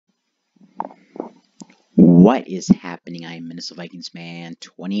What is happening? I am Minnesota Vikings man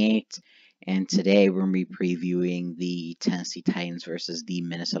 28, and today we're going to be previewing the Tennessee Titans versus the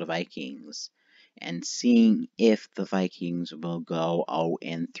Minnesota Vikings and seeing if the Vikings will go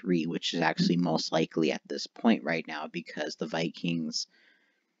 0-3, which is actually most likely at this point right now because the Vikings,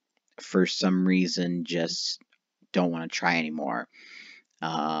 for some reason, just don't want to try anymore.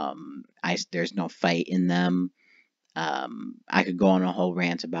 There's no fight in them. I could go on a whole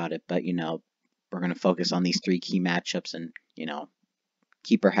rant about it, but we're going to focus on these three key matchups and,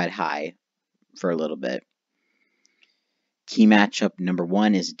 keep our head high for a little bit. Key matchup number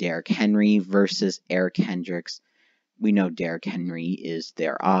one is Derrick Henry versus Eric Kendricks. We know Derrick Henry is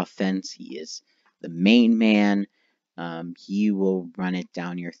their offense. He is the main man. He will run it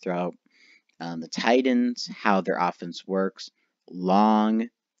down your throat. The Titans, how their offense works, long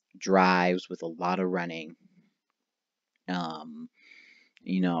drives with a lot of running.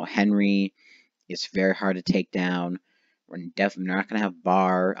 Henry is very hard to take down. We're definitely not going to have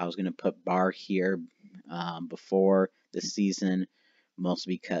Barr. I was going to put Barr here before this season,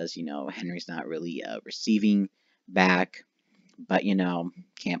 mostly because, Henry's not really receiving back. But,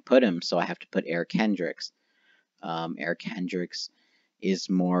 can't put him, so I have to put Eric Kendricks. Eric Kendricks is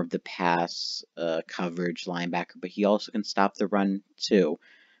more of the pass coverage linebacker, but he also can stop the run too.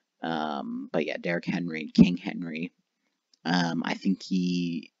 But yeah, Derrick Henry, King Henry. I think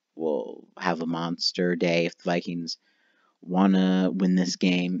he will have a monster day. If the Vikings want to win this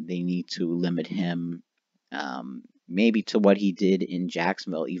game, they need to limit him maybe to what he did in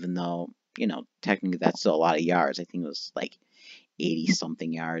Jacksonville, even though, technically that's still a lot of yards. I think it was like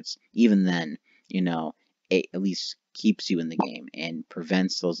 80-something yards. Even then, it at least keeps you in the game and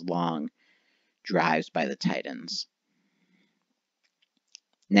prevents those long drives by the Titans.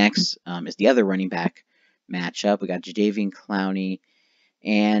 Next is the other running back matchup. We got Jadeveon Clowney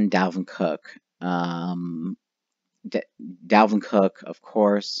and Dalvin Cook. Dalvin Cook, of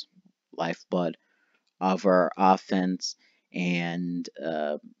course, lifeblood of our offense, and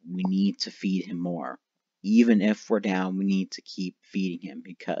we need to feed him more. Even if we're down, we need to keep feeding him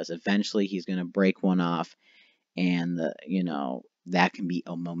because eventually he's going to break one off, and that can be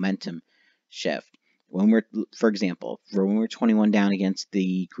a momentum shift. For example, when we're 21 down against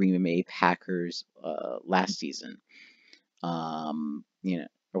the Green Bay Packers last season, or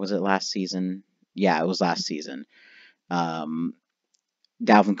was it last season? Yeah, it was last season. Dalvin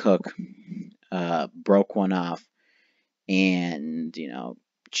Cook broke one off and,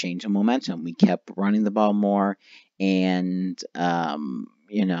 changed the momentum. We kept running the ball more and,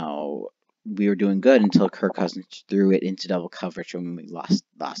 we were doing good until Kirk Cousins threw it into double coverage when we lost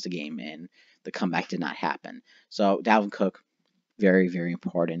the game and the comeback did not happen. So Dalvin Cook, very, very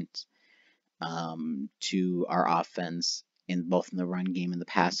important to our offense in both in the run game and the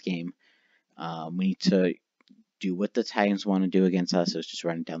pass game. We need to do what the Titans want to do against us, is just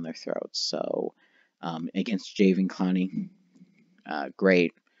run it down their throats. So against Jadeveon Clowney,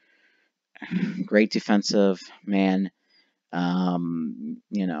 great defensive man.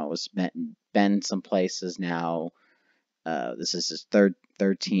 It's been some places now. This is his third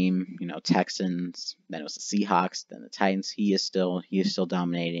team. Texans. Then it was the Seahawks. Then the Titans. He is still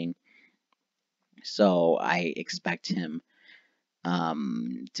dominating. So I expect him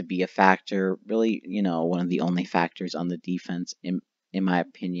to be a factor. Really, one of the only factors on the defense, in my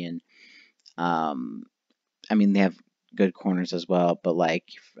opinion. They have good corners as well, but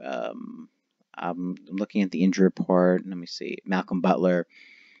I'm looking at the injury report. Let me see. Malcolm Butler,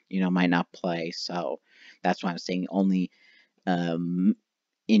 might not play, so that's why I'm saying only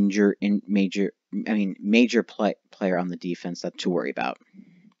major player on the defense to worry about.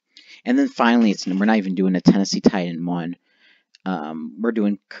 And then finally, we're not even doing a Tennessee Titan one. We're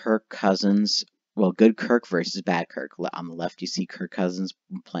doing Kirk Cousins. Well, good Kirk versus bad Kirk. On the left, you see Kirk Cousins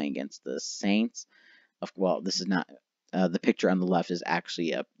playing against the Saints. Well, this is not. The picture on the left is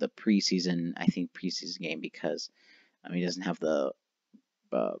actually the preseason game because he doesn't have the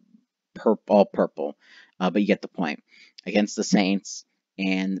all purple, but you get the point. Against the Saints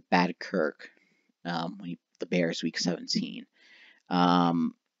and bad Kirk, the Bears week 17.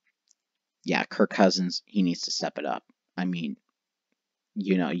 Yeah, Kirk Cousins, he needs to step it up.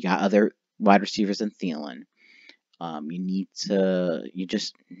 You got other wide receivers than Thielen. You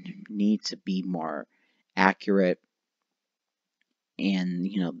just need to be more accurate. And,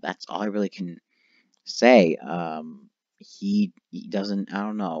 that's all I really can say. He doesn't, I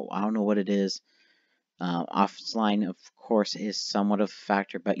don't know what it is. Offensive line, of course, is somewhat of a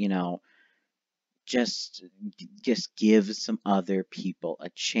factor, but, just give some other people a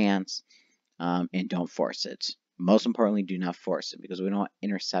chance, and don't force it. Most importantly, do not force it because we don't want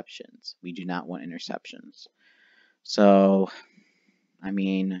interceptions. We do not want interceptions. So, I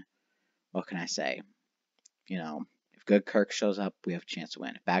mean, what can I say? If good Kirk shows up, we have a chance to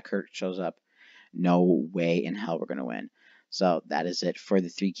win. If bad Kirk shows up, no way in hell we're going to win. So that is it for the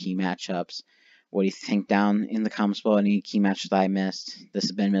 3 key matchups. What do you think down in the comments below? Any key matches that I missed? This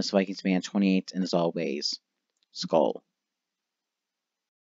has been Miss Vikings Fan 28, and as always, Skull.